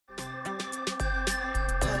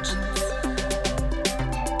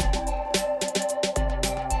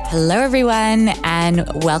Hello, everyone, and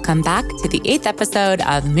welcome back to the 8th episode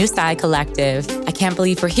of Musai Collective. I can't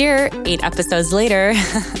believe we're here 8 episodes later,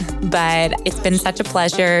 but it's been such a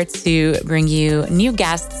pleasure to bring you new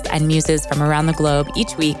guests and muses from around the globe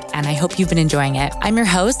each week, and I hope you've been enjoying it. I'm your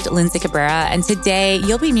host, Lindsay Cabrera, and today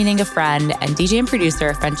you'll be meeting a friend and DJ and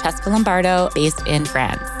producer, Francesca Lombardo, based in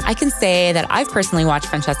France. I can say that I've personally watched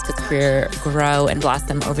Francesca's career grow and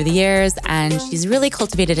blossom over the years, and she's really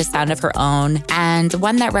cultivated a sound of her own, and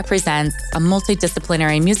one that represents a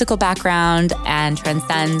multidisciplinary musical background and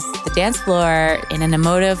transcends the dance floor in an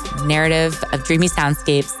emotive narrative of dreamy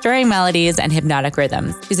soundscapes, stirring melodies, and hypnotic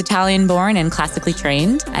rhythms. She's Italian-born and classically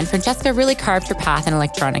trained, and Francesca really carved her path in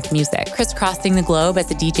electronic music. Crisscrossing the globe as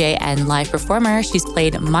a DJ and live performer, she's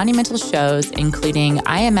played monumental shows including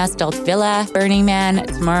IMS Delt Villa, Burning Man,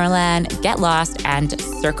 Tomorrowland, Get Lost, and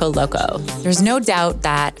Circo Loco. There's no doubt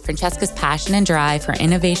that Francesca's passion and drive for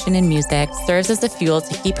innovation in music serves as a fuel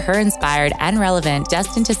to keep her inspired and relevant,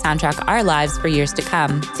 destined to soundtrack our lives for years to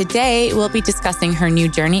come. Today, we'll be discussing her new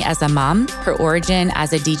journey as a mom, her origin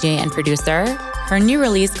as a DJ and producer, her new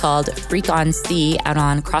release called Freak on Sea out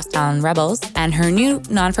on Crosstown Rebels, and her new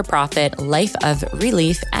non-for-profit Life of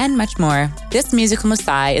Relief, and much more. This musical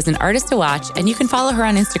Musai is an artist to watch, and you can follow her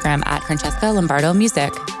on Instagram at Francesca Lombardo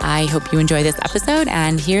Music. I hope you enjoy this episode,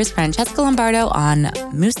 and here's Francesca Lombardo on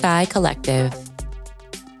Musai Collective.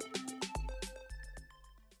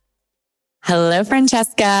 Hello,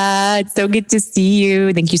 Francesca. It's so good to see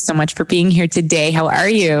you. Thank you so much for being here today. How are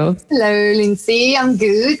you? Hello, Lindsay. I'm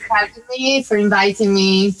good. Having me, for inviting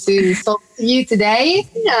me to talk to you today.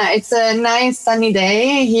 Yeah, it's a nice sunny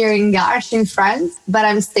day here in Garches in France, but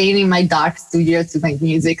I'm staying in my dark studio to make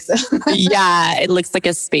music. So. Yeah, it looks like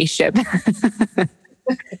a spaceship.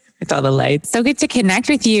 With all the lights. So good to connect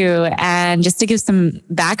with you. And just to give some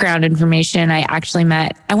background information, I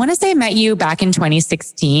want to say I met you back in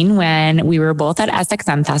 2016 when we were both at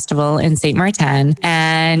SXM Festival in Saint Martin.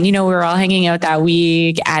 And, we were all hanging out that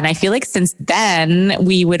week. And I feel like since then,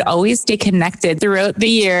 we would always stay connected throughout the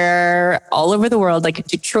year, all over the world, like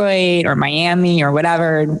Detroit or Miami or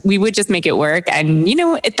whatever. We would just make it work. And,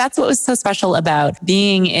 that's what was so special about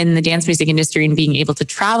being in the dance music industry and being able to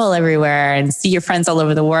travel everywhere and see your friends all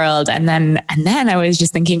over the world. And then I was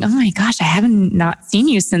just thinking, oh my gosh, I haven't not seen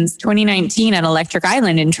you since 2019 at Electric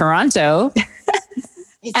Island in Toronto.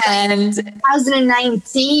 And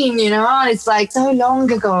 2019, it's like so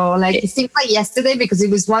long ago. Like it seems like yesterday because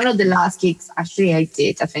it was one of the last gigs actually I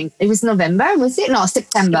did. I think it was November, was it? No,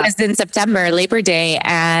 September. It was in September, Labor Day.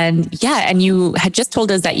 And and you had just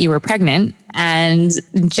told us that you were pregnant, and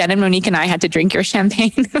Jen and Monique and I had to drink your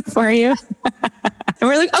champagne for you. And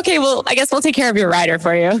we're like, okay, well, I guess we'll take care of your rider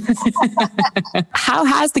for you. How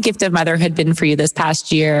has the gift of motherhood been for you this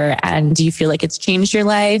past year? And do you feel like it's changed your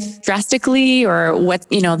life drastically, or what,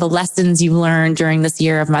 the lessons you've learned during this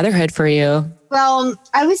year of motherhood for you? Well,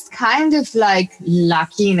 I was kind of like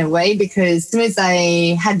lucky in a way because as soon as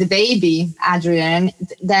I had the baby, Adrian,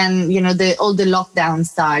 then, all the lockdown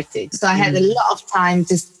started. So I had a lot of time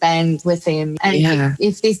to spend with him. And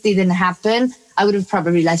if this didn't happen, I would have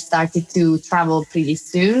probably started to travel pretty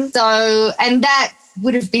soon. So, and that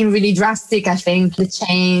would have been really drastic, I think, the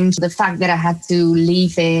change, the fact that I had to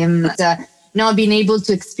leave him, not being able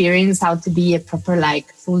to experience how to be a proper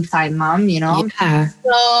full-time mom, Yeah.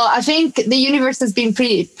 So I think the universe has been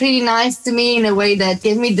pretty nice to me in a way that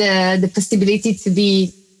gave me the possibility to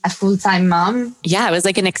be a full-time mom. Yeah, it was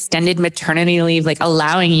like an extended maternity leave,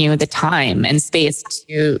 allowing you the time and space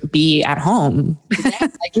to be at home. Yeah,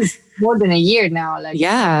 it's more than a year now.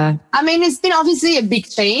 Yeah. I mean, it's been obviously a big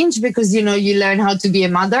change because, you learn how to be a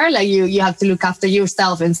mother. You have to look after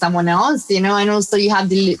yourself and someone else, and also you have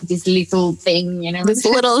this little thing, This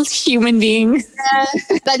little human being.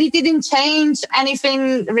 But it didn't change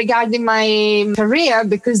anything regarding my career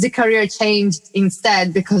because the career changed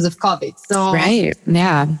instead because of COVID. So right.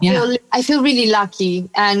 Yeah. I feel really lucky,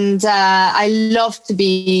 and I love to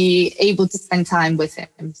be able to spend time with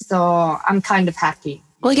him. So I'm kind of happy.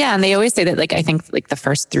 Well, yeah. And they always say that, I think the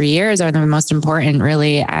first 3 years are the most important,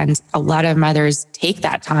 really. And a lot of mothers take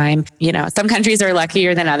that time. Some countries are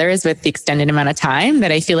luckier than others with the extended amount of time,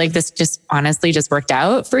 but I feel like this just honestly just worked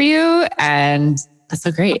out for you. And that's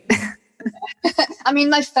so great. I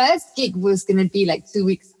mean, my first gig was going to be 2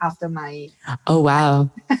 weeks after my... Oh,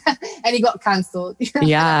 wow. And it got cancelled.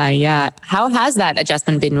 Yeah. How has that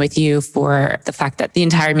adjustment been with you for the fact that the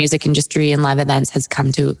entire music industry and live events has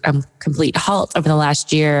come to a complete halt over the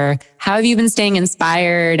last year? How have you been staying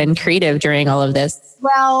inspired and creative during all of this?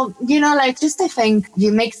 Well, I think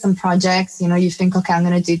you make some projects, you think, okay, I'm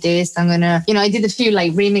going to do this. I did a few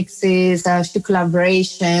like remixes, a few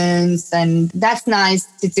collaborations, and that's nice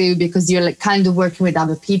to do because you're like kind of working with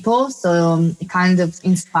other people. So it kind of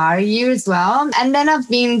inspire you as well. And then I've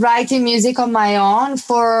been writing music on my own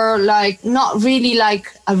for like, not really like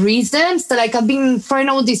a reason. So like I've been throwing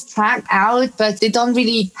all these tracks out, but they don't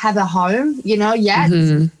really have a home, yet.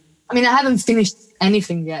 Mm-hmm. I mean, I haven't finished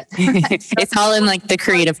anything yet. It's all in like the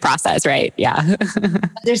creative process, right? Yeah.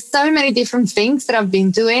 There's so many different things that I've been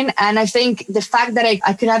doing. And I think the fact that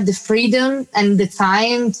I could have the freedom and the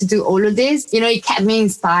time to do all of this, it kept me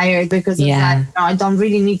inspired because I don't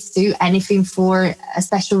really need to do anything for a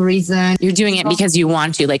special reason. You're doing it because you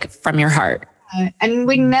want to, like from your heart. And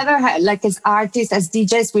we never had, like as artists, as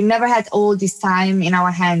DJs, we never had all this time in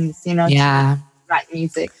our hands, to write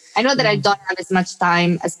music. I know that I don't have as much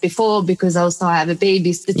time as before because also I have a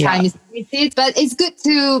baby, so the time is limited. But it's good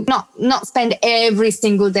to not spend every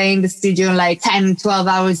single day in the studio, like 10, 12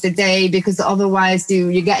 hours a day, because otherwise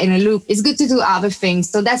you get in a loop. It's good to do other things.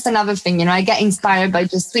 So that's another thing, I get inspired by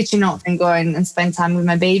just switching off and going and spend time with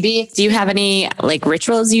my baby. Do you have any like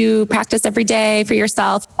rituals you practice every day for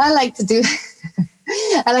yourself? I like to do...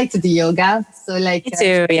 I like to do yoga. So like... Me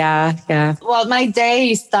too, yeah. Well, my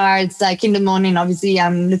day starts like in the morning. Obviously,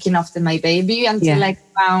 I'm looking after my baby until like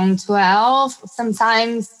around 12,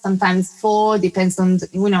 sometimes 4, depends on,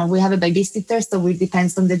 we have a babysitter, so it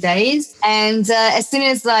depends on the days. And as soon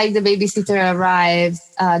as like the babysitter arrives,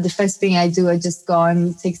 the first thing I do, I just go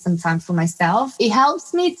and take some time for myself. It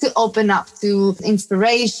helps me to open up to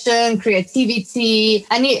inspiration, creativity,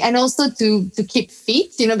 and also to keep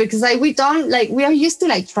fit, because we are used to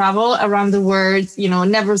like travel around the world,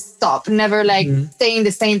 never stop, never like stay in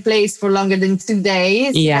the same place for longer than 2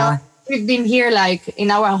 days. Yeah. We've been here like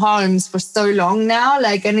in our homes for so long now,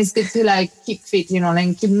 like, and it's good to like keep fit,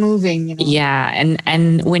 and keep moving. Yeah.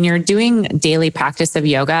 And when you're doing daily practice of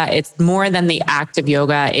yoga, it's more than the act of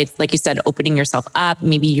yoga. It's like you said, opening yourself up.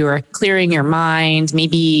 Maybe you're clearing your mind.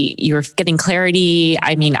 Maybe you're getting clarity.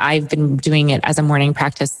 I mean, I've been doing it as a morning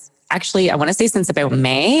practice. Actually, I want to say since about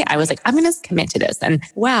May, I was like, I'm going to commit to this. And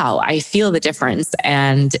wow, I feel the difference.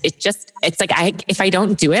 And it's like, if I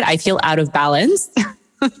don't do it, I feel out of balance.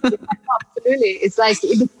 Absolutely. It's like,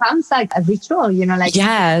 it becomes like a ritual, like.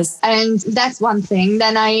 Yes. And that's one thing.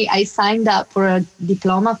 Then I signed up for a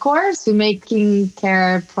diploma course to making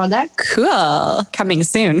care products. Cool. Coming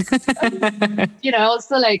soon.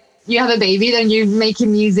 Also like, you have a baby, then you're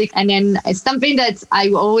making music. And then it's something that I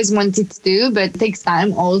always wanted to do, but it takes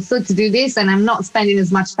time also to do this. And I'm not spending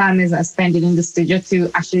as much time as I spend it in the studio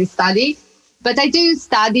to actually study. But I do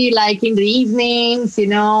study like in the evenings,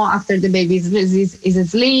 after the baby is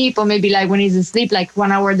asleep, or maybe like when he's asleep, like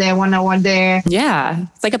 1 hour there, 1 hour there. Yeah,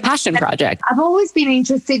 it's like a passion project. I've always been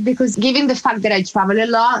interested because given the fact that I travel a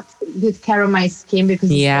lot, good care of my skin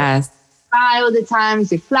because yes. fly all the time,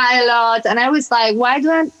 you fly a lot. And I was like, why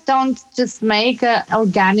don't just make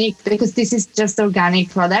organic, because this is just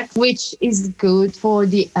organic product, which is good for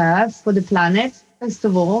the earth, for the planet. First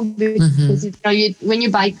of all, because when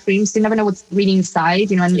you buy creams, you never know what's really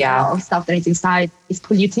inside, and all stuff that is inside is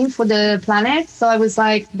polluting for the planet. So I was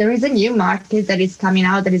like, there is a new market that is coming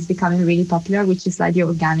out that is becoming really popular, which is like the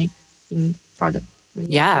organic product.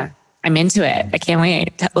 Yeah, I'm into it. I can't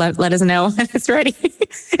wait. Let us know when it's ready.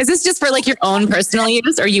 Is this just for like your own personal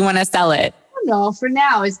use, or you want to sell it? No, for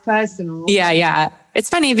now it's personal. Yeah.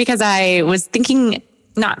 It's funny because I was thinking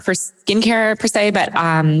not for skincare per se, but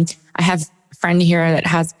I have friend here that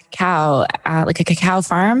has cacao, like a cacao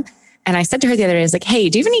farm. And I said to her the other day, I was like, hey,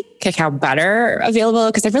 do you have any cacao butter available?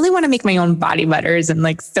 Because I really want to make my own body butters and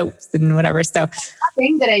like soaps and whatever. So I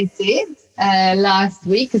think that I did last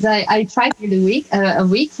week, because I tried it a week.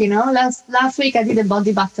 Last week I did a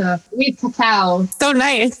body butter with cacao. So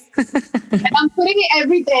nice. And I'm putting it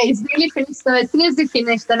every day. It's really finished. So as soon as it's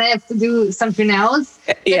finished, then I have to do something else.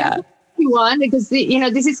 Yeah. One, because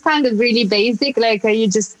this is kind of really basic, like you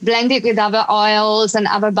just blend it with other oils and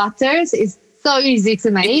other butters. It's so easy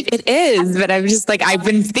to make. It is, but I'm just like, I've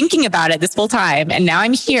been thinking about it this whole time, and now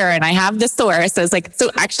I'm here and I have the source. So it's like,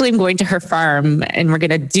 so actually I'm going to her farm and we're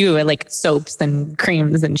going to do like soaps and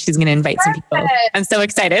creams, and she's going to invite some people. I'm so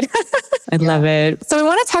excited. I love it. So I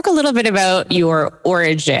want to talk a little bit about your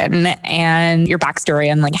origin and your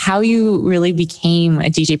backstory and like how you really became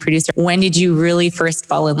a DJ producer. When did you really first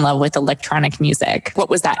fall in love with electronic music? What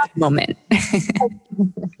was that moment?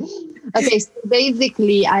 Okay, so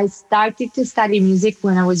basically I started to study music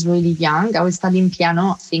when I was really young. I was studying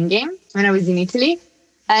piano singing when I was in Italy.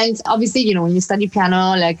 And obviously, when you study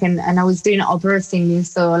piano, like, and I was doing opera singing.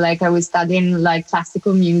 So like I was studying like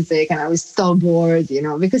classical music and I was so bored,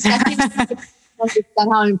 because I didn't understand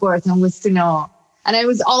how important it was to know. And I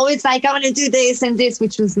was always like, I want to do this and this,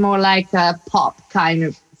 which was more like a pop kind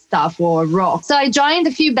of stuff or rock. So I joined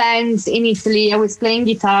a few bands in Italy. I was playing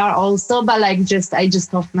guitar also, but like I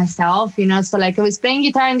just taught myself, So like I was playing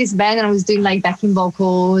guitar in this band and I was doing like backing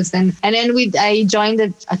vocals. And then I joined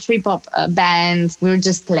a trip hop band. We were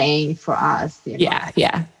just playing for us.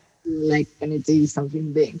 Yeah. Like gonna do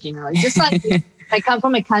something big, just like I come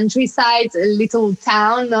from a countryside, a little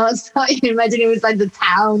town, no? So you can imagine it was like the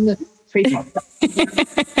town trip hop.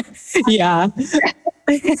 Yeah.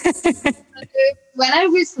 When I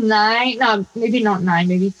was 9, no, maybe not 9,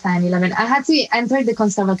 maybe 10, 11, I had to enter the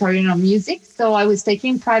Conservatorium of Music. So I was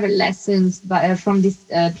taking private lessons from this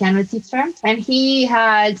piano teacher. And he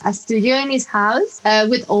had a studio in his house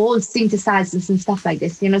with all synthesizers and stuff like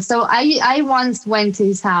this, So I once went to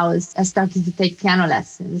his house. I started to take piano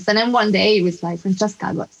lessons. And then one day he was like, Francesca,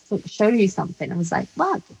 I got to show you something. I was like,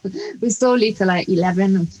 what? It was so little, like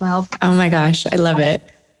 11 or 12. Oh my gosh, I love it.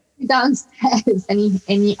 Downstairs and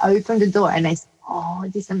he opened the door and I said, oh,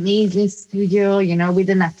 this amazing studio, with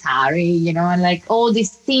an Atari, and like all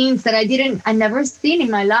these things that I never seen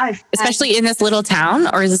in my life. Especially in this little town,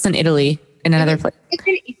 or is this in Italy, in another place?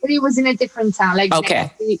 Italy was in a different town, like,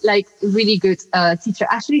 okay. Like really good teacher.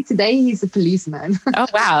 Actually, today he's a policeman. Oh,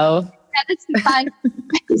 wow. Yeah, that's the time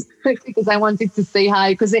because I wanted to say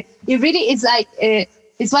hi because it really is like,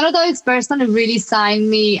 it's one of those persons who really signed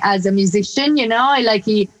me as a musician, like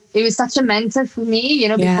he was such a mentor for me,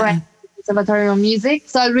 before I Conservatorium of Music.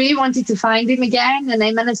 So I really wanted to find him again and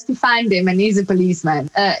I managed to find him and he's a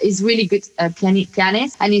policeman. He's really good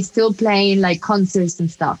pianist and he's still playing like concerts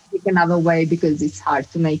and stuff another way because it's hard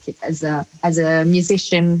to make it as a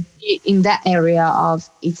musician in that area of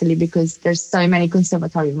Italy because there's so many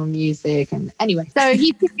Conservatorium of Music. And anyway, so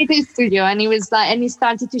he took me to his studio and he was like, and he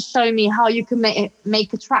started to show me how you can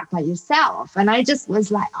make a track by yourself. And I just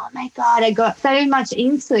was like, oh my God, I got so much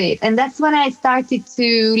into it. And that's when I started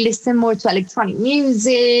to listen more to electronic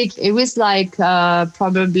music. It was like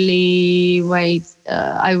probably,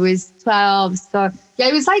 I was 12. So yeah,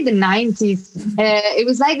 it was like the 90s.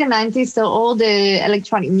 So all the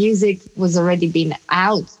electronic music was already been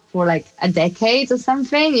out for like a decade or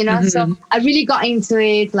something, Mm-hmm. So I really got into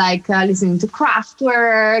it, like listening to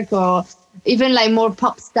Kraftwerk or even like more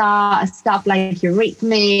pop stuff like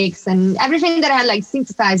Eurythmics and everything that had like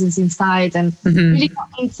synthesizers inside and really got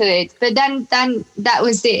into it. But then that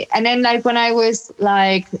was it. And then like when I was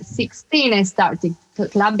like 16, I started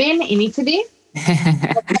clubbing in Italy.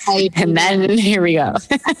 And then here we go.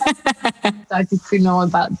 Started to know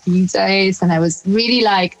about DJs and I was really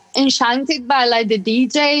like enchanted by like the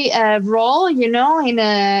DJ role, in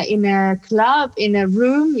a club, in a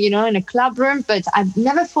room, in a club room. But I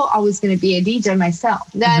never thought I was going to be a DJ myself.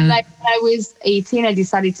 Then like when I was 18, I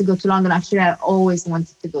decided to go to London. Actually, I always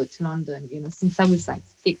wanted to go to London, since I was like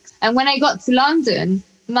 6. And when I got to London,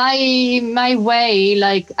 my way,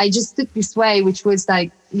 like I just took this way, which was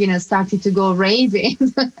like, started to go raving.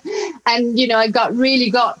 And, I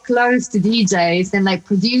got close to DJs and like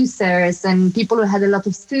producers and people who had a lot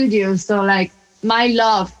of studios. So like my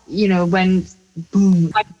love, went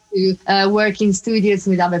boom. I to work in studios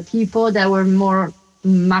with other people that were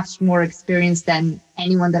much more experienced than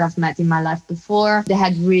anyone that I've met in my life before. They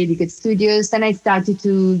had really good studios. And I started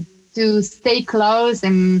to stay close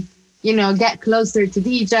and, get closer to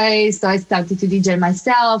DJs. So I started to DJ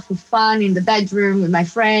myself for fun in the bedroom with my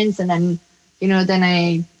friends. And then,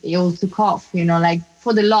 then it all took off, like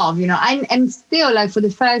for the love, and still like for the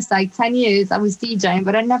first like 10 years I was DJing,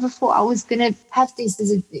 but I never thought I was going to have this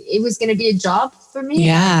it was going to be a job for me.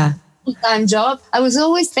 Yeah. Full-time job. I was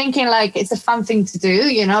always thinking like it's a fun thing to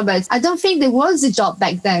do, but I don't think there was a job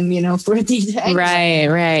back then, for a DJ.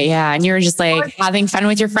 Right. Yeah. And you were just like having fun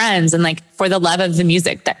with your friends and like for the love of the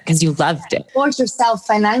music because you loved it. Support yourself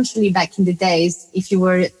financially back in the days if you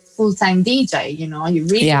were full-time DJ, you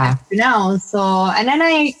really have to know. So, and then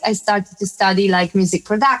I started to study like music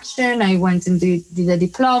production. I went and did a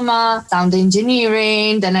diploma, sound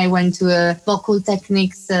engineering. Then I went to a vocal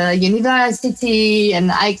techniques university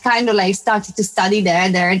and I kind of like started to study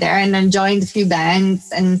there and then joined a few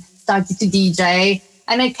bands and started to DJ.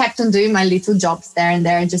 And I kept on doing my little jobs there and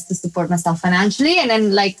there just to support myself financially. And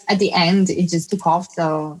then like at the end, it just took off.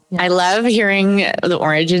 So I love hearing the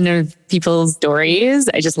origin of people's stories.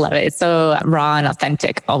 I just love it. It's so raw and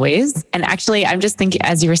authentic always. And actually, I'm just thinking,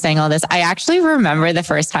 as you were saying all this, I actually remember the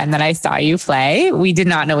first time that I saw you play. We did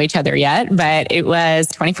not know each other yet, but it was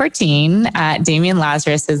 2014 at Damian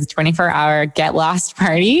Lazarus's 24-hour Get Lost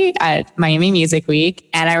party at Miami Music Week.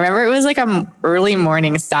 And I remember it was like an early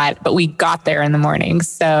morning set, but we got there in the morning.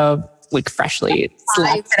 So like freshly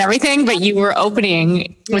slept and everything, but you were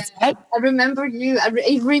opening. What's that? I remember you.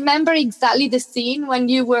 I remember exactly the scene when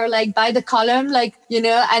you were like by the column, like, you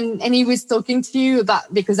know, and he was talking to you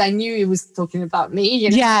about, because I knew he was talking about me. You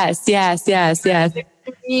know? Yes.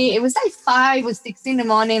 It was like 5 or 6 in the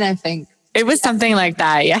morning, I think. It was something like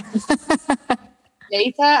that. Yeah.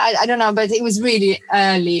 Later, I don't know, but it was really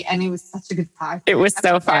early and it was such a good party. It was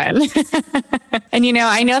so fun. And, you know,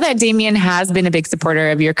 I know that Damian has been a big supporter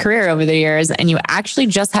of your career over the years, and you actually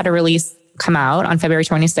just had a release come out on February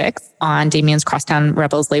 26th on Damian's Crosstown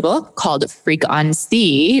Rebels label called Freak on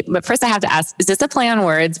C. But first I have to ask, is this a play on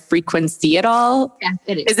words, frequency at all? Yeah,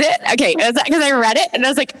 it is. Is it? Okay. Because I read it and I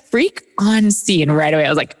was like, Freak on C. And right away I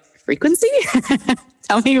was like, frequency?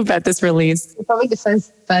 Tell me about this release. You're probably the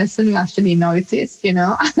first person who actually noticed, you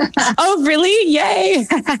know. Oh, really? Yay.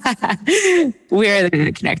 We're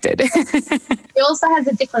connected. It also has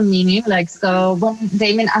a different meaning. Like, so when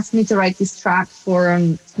Damian asked me to write this track for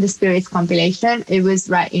the Spirits compilation, it was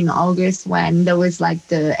right in August when there was like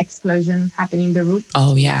the explosion happening in Beirut.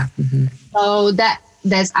 Oh, yeah. Mm-hmm. So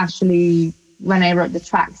there's actually when I wrote the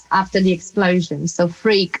tracks after the explosion. So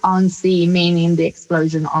Freak on Sea, meaning the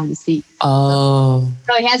explosion on the sea. Oh.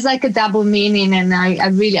 So it has like a double meaning. And I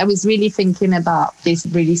was really thinking about this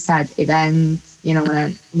really sad event, you know, when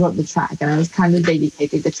I wrote the track, and I was kind of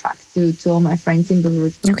dedicated the track to all my friends in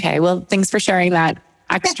Beirut. Okay. Well, thanks for sharing that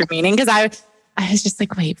extra meaning. Because I was just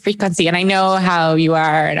like, wait, frequency. And I know how you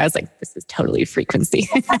are. And I was like, this is totally frequency.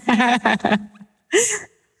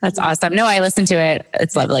 That's awesome. No, I listened to it.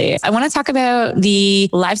 It's lovely. I want to talk about the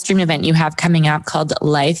live stream event you have coming up called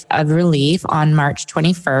Life of Relief on March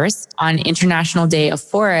 21st on International Day of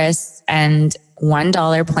Forests and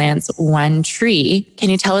 $1 plants one tree. Can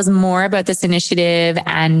you tell us more about this initiative,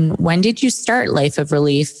 and when did you start Life of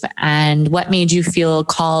Relief, and what made you feel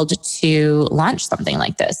called to launch something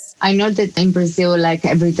like this? I know that in Brazil, like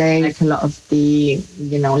every day, like a lot of the,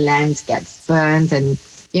 you know, land gets burned, and,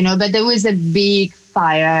 you know, but there was a big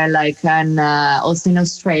fire, like, and also in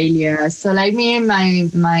Australia. So like me and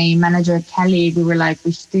my manager Kelly, we were like,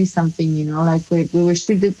 we should do something, you know, like we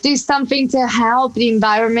should do something to help the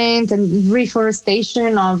environment and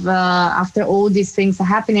reforestation of after all these things are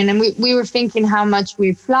happening. And we were thinking how much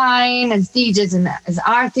we're flying as DJs and as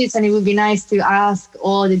artists, and it would be nice to ask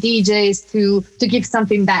all the DJs to give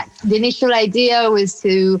something back. The initial idea was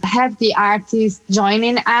to have the artists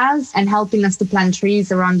joining us and helping us to plant trees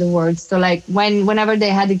around the world. So like whenever they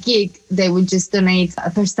had a gig, they would just donate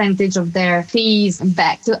a percentage of their fees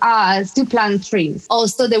back to us to plant trees.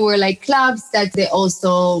 Also, there were like clubs that they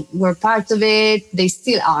also were part of it. They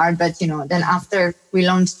still are, but you know, then after we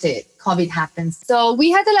launched it, COVID happened. So we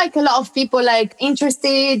had like a lot of people like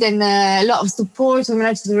interested and a lot of support. We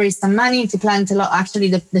managed to raise some money to plant a lot. Actually,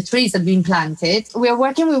 the trees have been planted. We are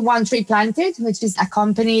working with One Tree Planted, which is a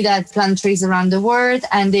company that plants trees around the world.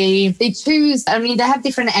 And they choose, I mean, they have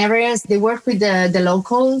different areas. They work with the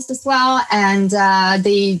locals as well. And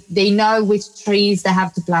they know which trees they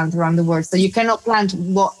have to plant around the world. So you cannot plant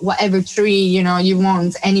whatever tree, you know, you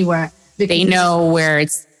want anywhere. They know where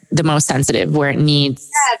it's the most sensitive, where it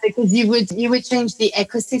needs. Yeah, because you would change the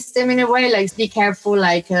ecosystem in a way, like be careful,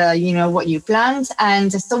 like, you know, what you plant.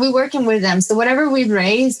 And so we're working with them. So whatever we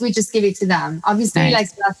raise, we just give it to them. Obviously, nice.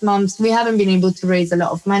 Like last month, we haven't been able to raise a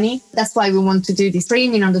lot of money. That's why we want to do this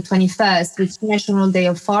streaming on the 21st, which is National Day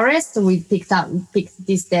of Forest. So we picked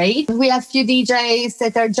this date. We have a few DJs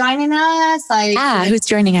that are joining us. Who's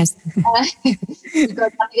joining us? We've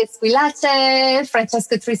got Davide Squillace,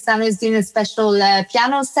 Francesco Tristano is doing a special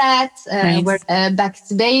piano set. Nice. We're back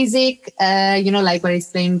to basic, you know, like where he's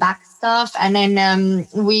playing back stuff. And then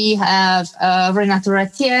we have Renato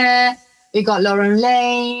Ratier, we got Lauren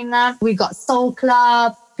Lane, we got Soul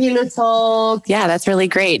Club, Pillow Talk. Yeah, that's really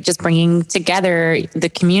great. Just bringing together the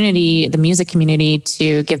community, the music community,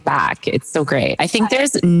 to give back. It's so great. I think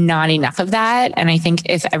there's not enough of that. And I think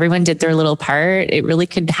if everyone did their little part, it really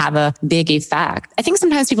could have a big effect. I think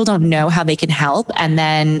sometimes people don't know how they can help. And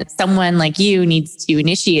then someone like you needs to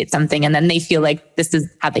initiate something, and then they feel like this is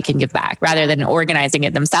how they can give back rather than organizing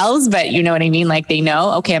it themselves. But you know what I mean? Like they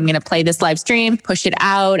know, okay, I'm going to play this live stream, push it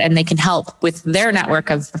out, and they can help with their network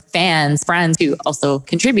of fans, friends who also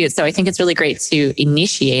contribute. So I think it's really great to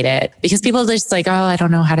initiate it, because people are just like, oh, I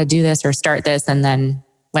don't know how to do this or start this. And then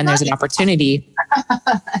when there's an opportunity.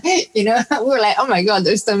 We were like, oh my God,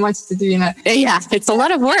 there's so much to do, Yeah, it's a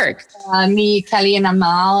lot of work. Me, Kelly, and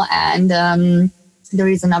Amal, and there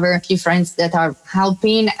is another few friends that are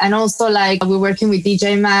helping. And also like we're working with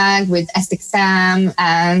DJ Mag, with SXM,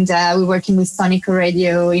 and we're working with Sonic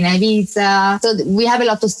Radio in Ibiza. So we have a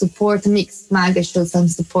lot of support. Mix Mag, they show some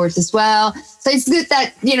support as well. So it's good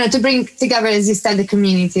that, to bring together, as you said, the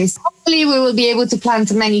communities. Hopefully we will be able to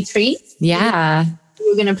plant many trees. Yeah.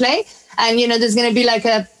 We're going to play. And, there's going to be like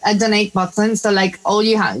a donate button. So like all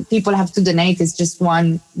people have to donate is just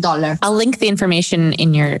 $1. I'll link the information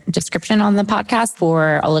in your description on the podcast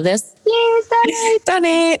for all of this. Yes,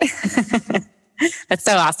 Donate. That's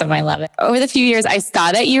so awesome. I love it. Over the few years, I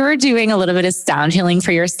saw that you were doing a little bit of sound healing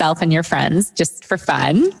for yourself and your friends just for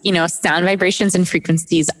fun. Sound vibrations and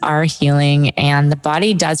frequencies are healing, and the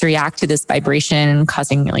body does react to this vibration,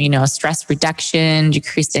 causing, stress reduction,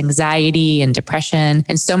 decreased anxiety and depression,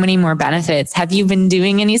 and so many more benefits. Have you been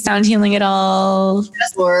doing any sound healing at all?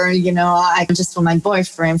 Or, I just for my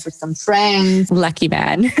boyfriend, for some friends. Lucky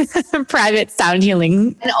man. Private sound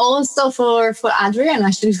healing. And also for Adrian,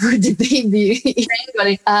 actually, for the baby.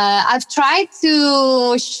 I've tried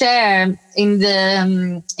to share in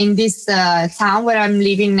this town where I'm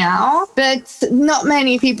living now, but not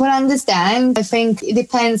many people understand. I think it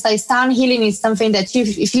depends. Like sound healing is something that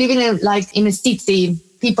if you live in a city,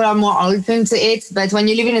 people are more open to it. But when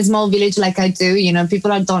you live in a small village like I do,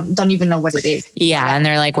 people don't even know what it is. Yeah, and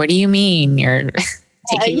they're like, "What do you mean you're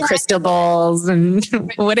taking crystal balls and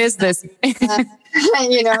what is this?" It's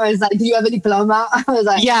like, do you have a diploma? I was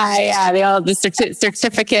like, yeah. They all the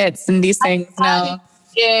certificates and these things. No.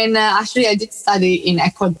 And actually, I did study in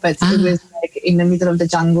Ecuador, but it was like in the middle of the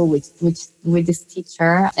jungle with this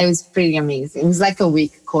teacher. It was pretty amazing. It was like a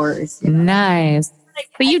week course. Nice.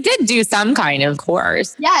 But you did do some kind of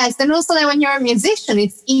course. Yes, and also like when you're a musician,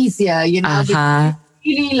 it's easier.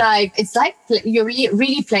 Really like it's like you're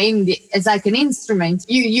really playing it's like an instrument.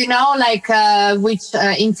 You know like which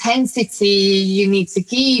intensity you need to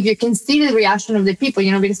give. You can see the reaction of the people,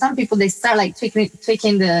 because some people they start like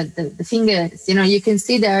tweaking the fingers. You can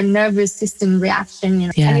see their nervous system reaction.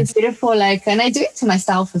 Yes. And it's beautiful. And I do it to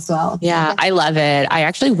myself as well. Yeah, I love it. I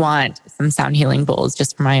actually want some sound healing bowls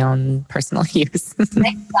just for my own personal use.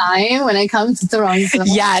 Next time when I come to Toronto,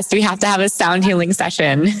 yes, we have to have a sound healing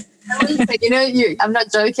session. I'm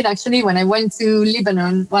not joking. Actually, when I went to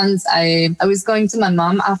Lebanon once, I was going to my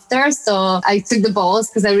mom after. So I took the balls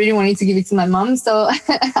because I really wanted to give it to my mom. So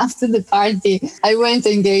after the party, I went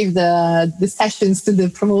and gave the sessions to the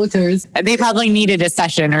promoters. They probably needed a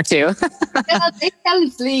session or two. Yeah, they fell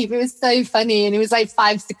asleep. It was so funny. And it was like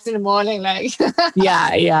 5, 6 in the morning. Like,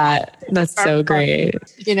 yeah. That's so great.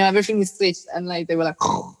 Everything is switched. And like, they were like,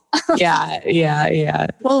 Yeah.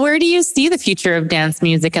 Well, where do you see the future of dance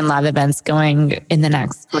music and live events going in the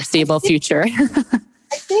next foreseeable future?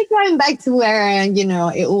 I think going back to where,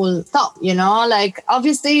 it all stopped, like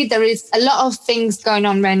obviously there is a lot of things going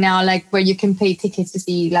on right now, like where you can pay tickets to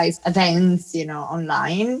see like events,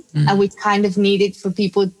 online. Mm-hmm. And we kind of need it for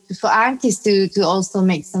artists to also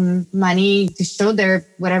make some money to show their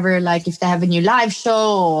whatever, like if they have a new live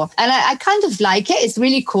show. And I kind of like it. It's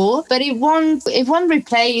really cool, but it won't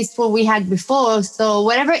replace what we had before. So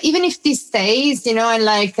whatever, even if this stays, and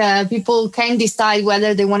like people can decide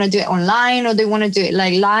whether they want to do it online or they want to do it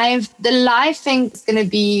like live. The live thing is going to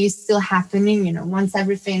be still happening, once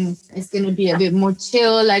everything is going to be a bit more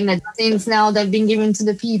chill, like the things now that have been given to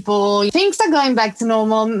the people. Things are going back to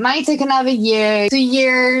normal. Might take another year, 2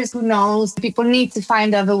 years, who knows? People need to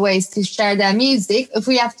find other ways to share their music. If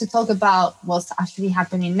we have to talk about what's actually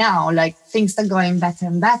happening now, like things are going better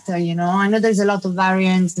and better, I know there's a lot of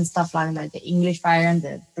variants and stuff like the English variant,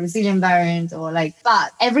 the Brazilian variant, or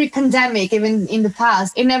but every pandemic, even in the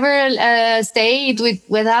past, it never stayed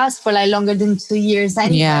with us for like longer than 2 years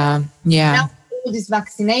anyway. Yeah. Now all these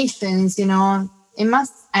vaccinations, it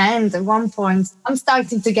must end at one point. I'm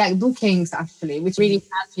starting to get bookings actually, which really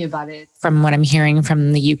happy about it. From what I'm hearing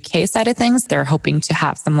from the UK side of things, they're hoping to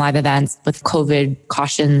have some live events with COVID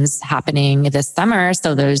cautions happening this summer.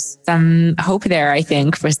 So there's some hope there, I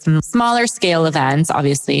think, for some smaller scale events,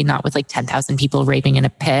 obviously not with like 10,000 people raving in a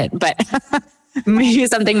pit, but maybe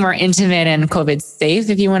something more intimate and COVID safe,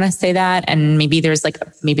 if you want to say that. And maybe there's going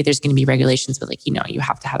to be regulations with you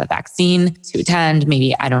have to have a vaccine to attend.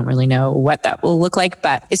 Maybe I don't really know what that will look like,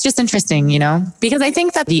 but it's just interesting, because I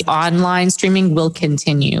think that the online streaming will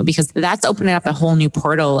continue because that's opening up a whole new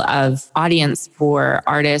portal of audience for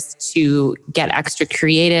artists to get extra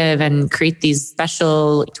creative and create these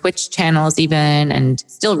special Twitch channels even and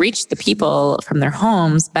still reach the people from their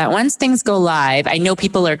homes. But once things go live, I know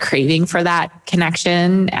people are craving for that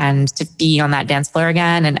connection and to be on that dance floor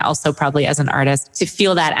again. And also probably as an artist to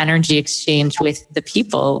feel that energy exchange with the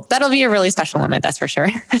people. That'll be a really special moment. That's for sure.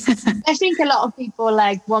 I think a lot of people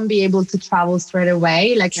like won't be able to travel straight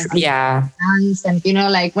away. Like, yeah. And, you know,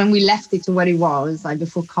 like when we left it to what it was, like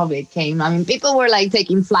before COVID came, I mean, people were like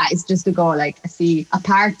taking flights just to go like see a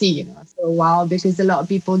party, you know, for a while, because a lot of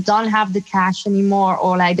people don't have the cash anymore,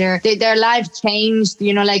 or like their life changed,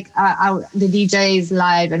 you know, like the DJ's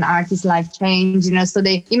life and artist's life changed, you know, so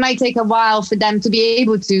it might take a while for them to be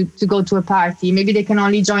able to go to a party. Maybe they can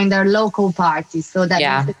only join their local party, so that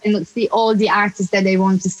they can see all the artists that they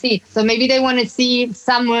want to see. So maybe they want to see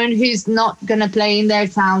someone who's not going to play in their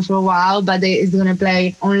town for a while, but is going to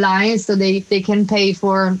play online, so they can pay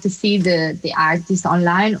to see the artist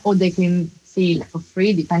online, or they can see for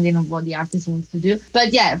free, depending on what the artist wants to do.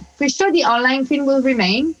 But yeah, for sure the online thing will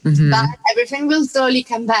remain, but everything will slowly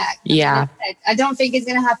come back. Yeah. I don't think it's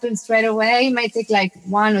going to happen straight away. It might take like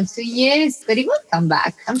 1 or 2 years, but it will come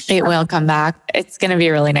back. I'm sure. It will come back. It's going to be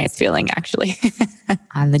a really nice feeling, actually.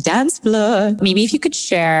 On the dance floor. Maybe if you could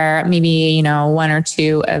share maybe, you know, 1 or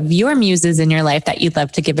 2 of your muses in your life that you'd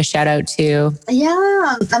love to give a shout out to.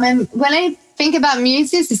 Yeah. I mean, when I think about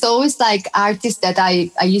music, it's always like artists that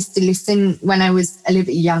I used to listen when I was a little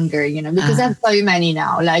bit younger, you know, because I have so many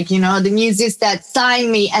now, like, you know, the music that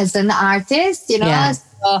signed me as an artist, you know. Yeah.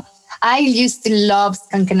 So I used to love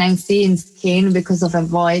Skanka Nancy and Skin because of her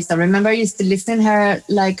voice. I remember I used to listen to her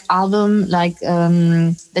like album, like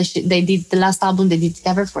they did the last album they did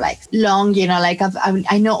together for like long, you know, like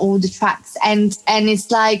I know all the tracks, and it's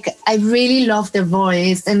like I really love their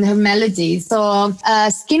voice and her melody. So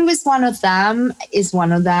Skin was one of them,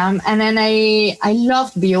 and then I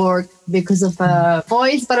loved Björk because of her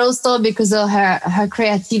voice, but also because of her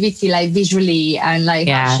creativity, like visually, and like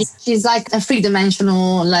she's like a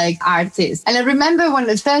 3-dimensional like artist. And I remember when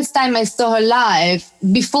the first time I saw her live,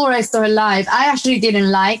 before I saw her live, I actually didn't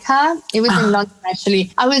like her. It was in London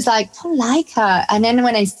actually. I was like, I don't like her. And then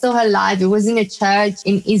when I saw her live, it was in a church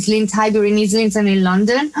in Islington, in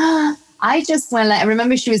London. I just went like, I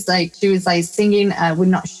remember she was like singing with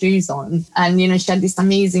not shoes on, and you know, she had this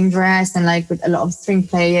amazing dress and like with a lot of string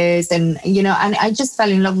players, and you know, and I just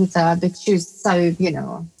fell in love with her because she was so, you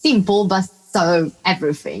know, simple but so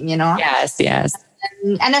everything, you know. Yes.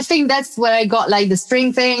 And I think that's where I got like the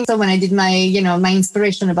string thing. So when I did my, you know, my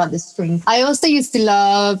inspiration about the string, I also used to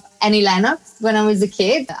love Annie Lennox when I was a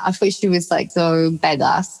kid. I thought she was like so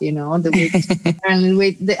badass, you know, the way and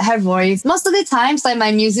with her voice. Most of the times, like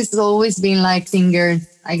my music has always been like singers,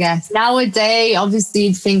 I guess. Nowadays,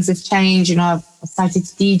 obviously things have changed, you know. I started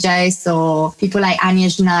to DJ, so people like Anya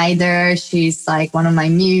Schneider, she's like one of my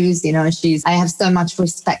muse, you know, I have so much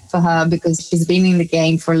respect for her because she's been in the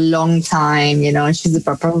game for a long time, you know, she's a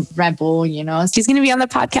proper rebel, you know. She's going to be on the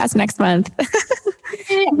podcast next month.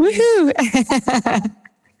 Woohoo!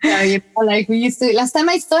 Yeah, you know, like we used to, last time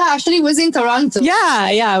I saw her actually was in Toronto.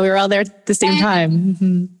 Yeah, we were all there at the same time.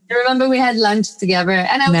 Mm-hmm. I remember we had lunch together,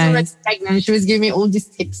 and I was already pregnant. She was giving me all these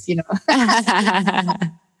tips, you know.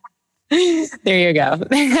 There you go.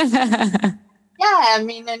 Yeah, I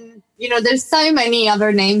mean, and you know, there's so many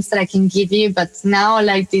other names that I can give you, but now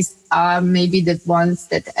like these are maybe the ones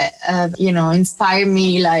that you know, inspire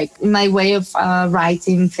me, like in my way of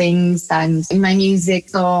writing things and in my music.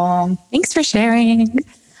 So thanks for sharing.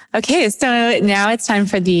 Okay, so now it's time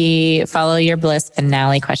for the Follow Your Bliss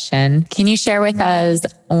finale question. Can you share with us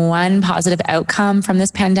one positive outcome from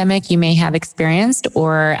this pandemic you may have experienced,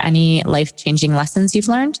 or any life-changing lessons you've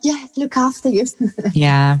learned? Yeah, look after yourself.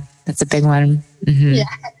 Yeah, that's a big one. Mm-hmm.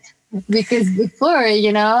 Yeah, because before,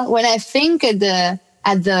 you know, when I think at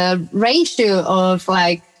the ratio of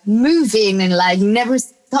like moving and like never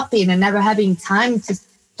stopping and never having time to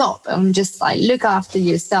stop and just like look after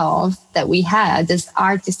yourself that we had as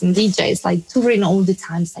artists and DJs, like touring all the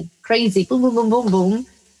time, it's like crazy, boom, boom, boom, boom, boom.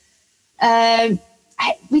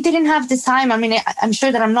 We didn't have the time. I mean, I'm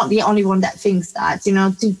sure that I'm not the only one that thinks that, you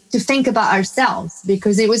know, to think about ourselves,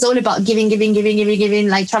 because it was all about giving,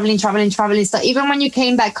 like traveling. So even when you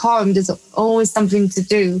came back home, there's always something to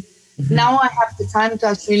do. Mm-hmm. Now I have the time to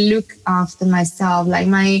actually look after myself, like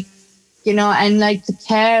you know, and like to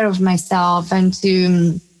care of myself and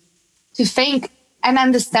to think and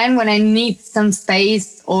understand when I need some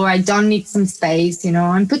space or I don't need some space, you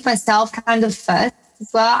know, and put myself kind of first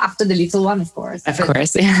as well, after the little one, of course. Of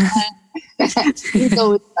course, yeah. It's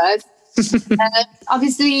always first.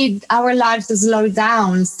 Obviously, our lives are slowed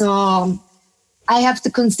down, so I have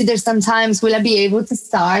to consider sometimes, will I be able to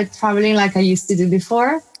start traveling like I used to do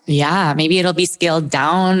before? Yeah, maybe it'll be scaled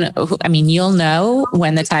down. I mean, you'll know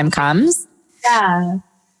when the time comes. Yeah.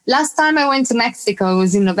 Last time I went to Mexico, it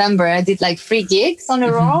was in November. I did like 3 gigs on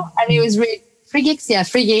a row, and it was really 3 gigs,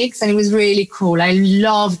 and it was really cool. I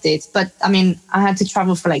loved it. But I mean, I had to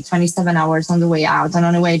travel for like 27 hours on the way out and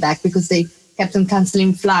on the way back because they kept on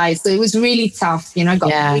canceling flights. So it was really tough, I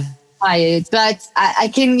got really tired. But I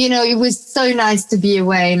can, it was so nice to be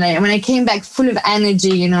away. Like when I came back full of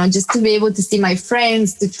energy, just to be able to see my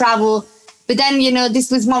friends, to travel. But then,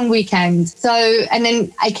 this was one weekend. So, and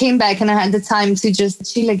then I came back and I had the time to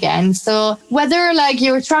just chill again. So whether like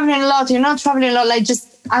you're traveling a lot, you're not traveling a lot, like just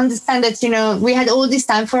understand that, we had all this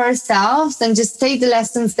time for ourselves and just take the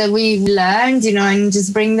lessons that we learned, and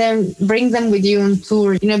just bring them with you on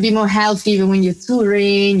tour, be more healthy even when you're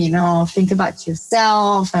touring, think about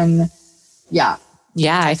yourself and yeah.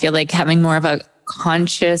 Yeah. I feel like having more of a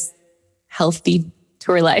conscious, healthy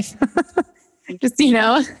tour life. Just,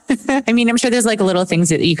 I mean, I'm sure there's like little things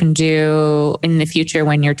that you can do in the future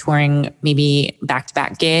when you're touring, maybe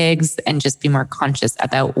back-to-back gigs, and just be more conscious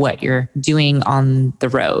about what you're doing on the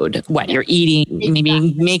road, what you're eating,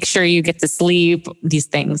 maybe make sure you get to sleep, these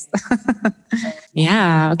things.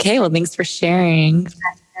 Yeah. Okay. Well, thanks for sharing.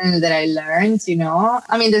 That I learned,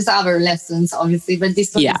 I mean, there's other lessons, obviously, but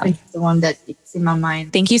this one is the one that is in my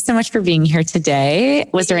mind. Thank you so much for being here today.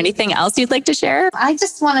 Was there anything else you'd like to share? I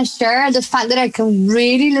just want to share the fact that I can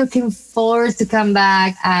really looking forward to come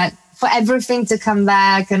back for everything to come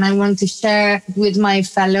back. And I want to share with my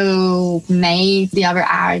fellow mates, the other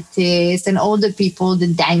artists and all the people,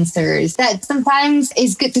 the dancers, that sometimes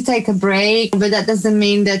it's good to take a break, but that doesn't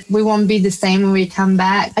mean that we won't be the same when we come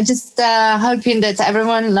back. I just hoping that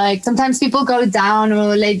everyone, like sometimes people go down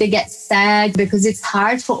or like they get sad because it's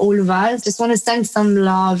hard for all of us. Just want to send some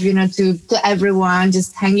love, to everyone.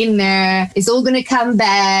 Just hang in there. It's all going to come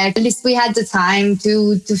back. At least we had the time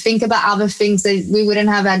to think about other things that we wouldn't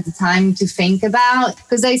have had the time to think about,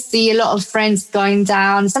 because I see a lot of friends going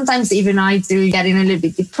down. Sometimes even I do, getting a little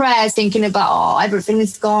bit depressed, thinking about, everything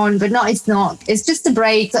is gone. But no, it's not. It's just a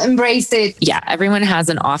break. So embrace it. Yeah, everyone has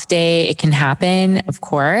an off day. It can happen, of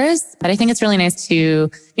course. But I think it's really nice to,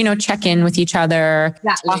 check in with each other,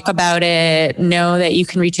 talk about it, know that you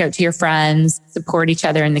can reach out to your friends, support each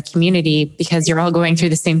other in the community because you're all going through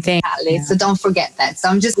the same thing. Exactly. Yeah. So don't forget that. So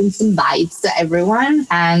I'm just giving some vibes to everyone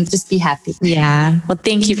and just be happy. Yeah. Well,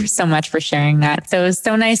 thank you so much for sharing that. So it was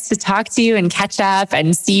so nice to talk to you and catch up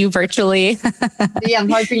and see you virtually. Yeah, I'm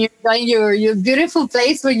hoping you're enjoying your beautiful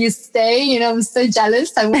place where you stay. I'm so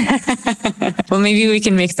jealous. Well, maybe we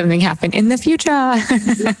can make something happen in the future.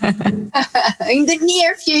 In the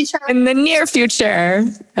near future. In the near future.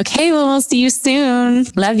 Okay, well, we'll see you soon.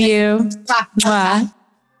 Love you. Mwah.